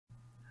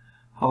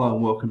Hello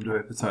and welcome to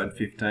episode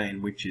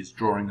 15, which is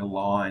drawing a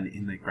line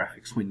in the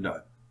graphics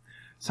window.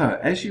 So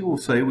as you will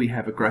see, we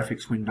have a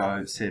graphics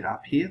window set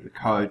up here. The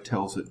code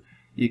tells it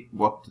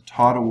what the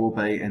title will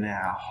be and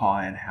how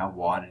high and how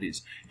wide it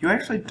is. You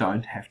actually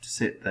don't have to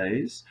set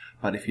these,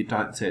 but if you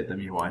don't set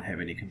them, you won't have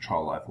any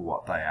control over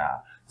what they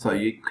are. So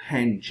you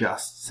can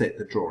just set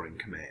the drawing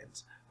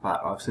commands, but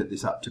I've set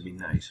this up to be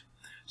neat.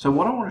 So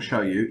what I want to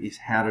show you is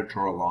how to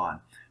draw a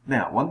line.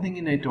 Now, one thing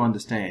you need to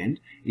understand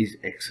is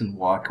X and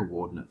Y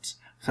coordinates.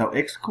 So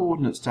X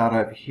coordinates start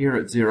over here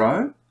at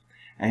 0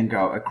 and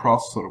go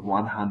across sort of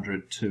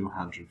 100,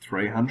 200,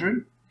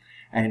 300.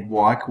 And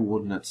Y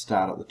coordinates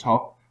start at the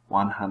top,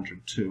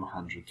 100,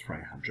 200,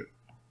 300.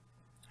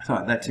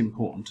 So that's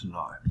important to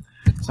know.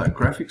 So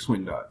graphics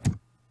window,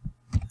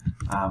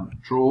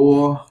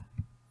 draw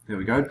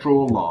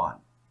line.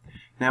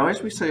 Now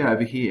as we see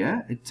over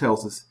here, it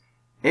tells us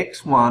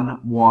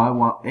x1,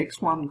 y1,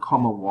 x1,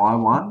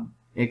 y1,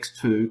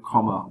 x2,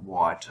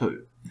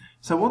 y2.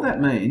 So what that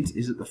means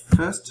is that the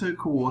first two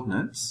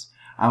coordinates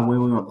are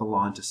where we want the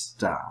line to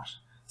start.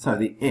 So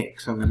the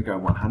X, I'm going to go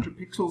 100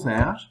 pixels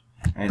out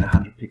and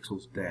 100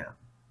 pixels down.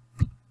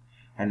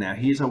 And now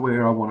here's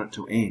where I want it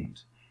to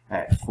end,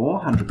 at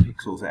 400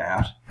 pixels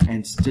out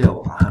and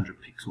still 100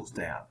 pixels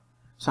down.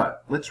 So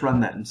let's run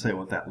that and see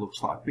what that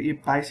looks like. But you're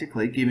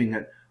basically giving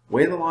it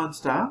where the line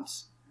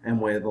starts and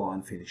where the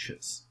line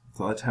finishes.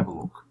 So let's have a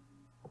look.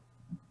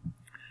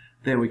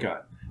 There we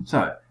go.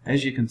 So,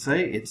 as you can see,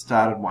 it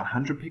started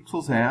 100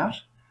 pixels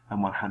out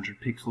and 100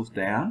 pixels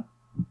down,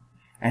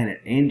 and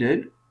it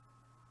ended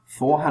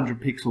 400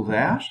 pixels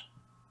out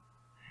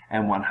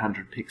and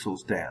 100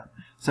 pixels down.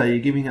 So you're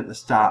giving it the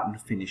start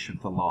and finish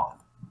of the line.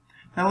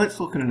 Now let's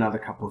look at another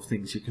couple of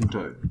things you can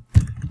do.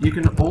 You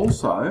can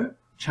also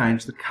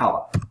change the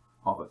color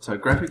of it. So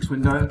graphics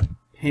window,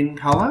 pen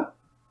color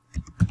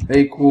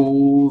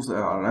equals, I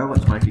don't know,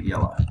 let's make it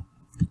yellow.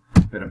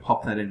 Better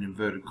pop that in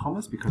inverted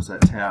commas because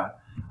that's how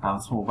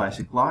Small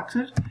Basic likes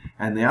it.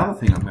 And the other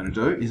thing I'm going to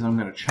do is I'm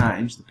going to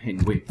change the pen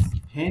width.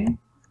 Pen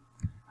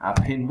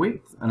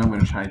width, and I'm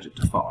going to change it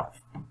to 5.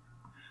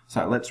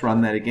 So let's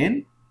run that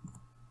again.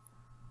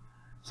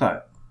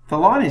 So the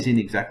line is in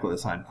exactly the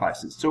same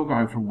place. It's still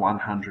going from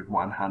 100,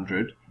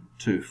 100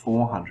 to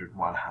 400,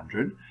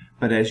 100.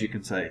 But as you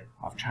can see,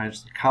 I've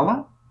changed the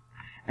color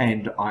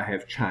and I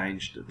have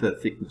changed the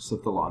thickness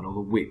of the line, or the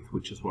width,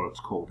 which is what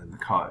it's called in the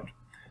code.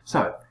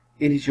 So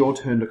it is your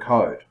turn to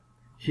code.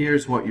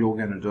 Here's what you're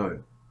going to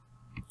do.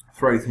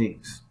 3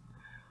 things.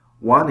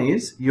 One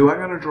is you are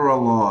going to draw a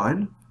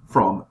line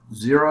from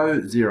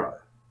 0, 0.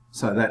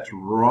 So that's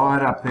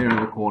right up there in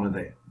the corner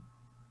there.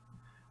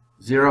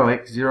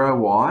 0x,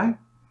 0y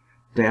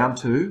down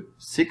to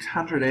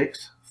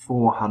 600x,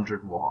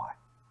 400y.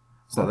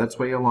 So that's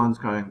where your line's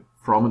going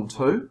from and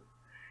to.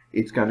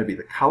 It's going to be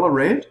the color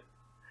red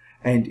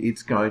and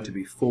it's going to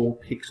be 4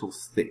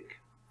 pixels thick.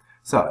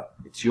 So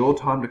it's your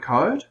time to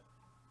code.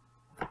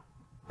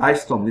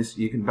 Based on this,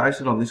 you can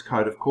base it on this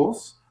code, of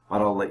course,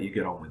 but I'll let you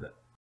get on with it.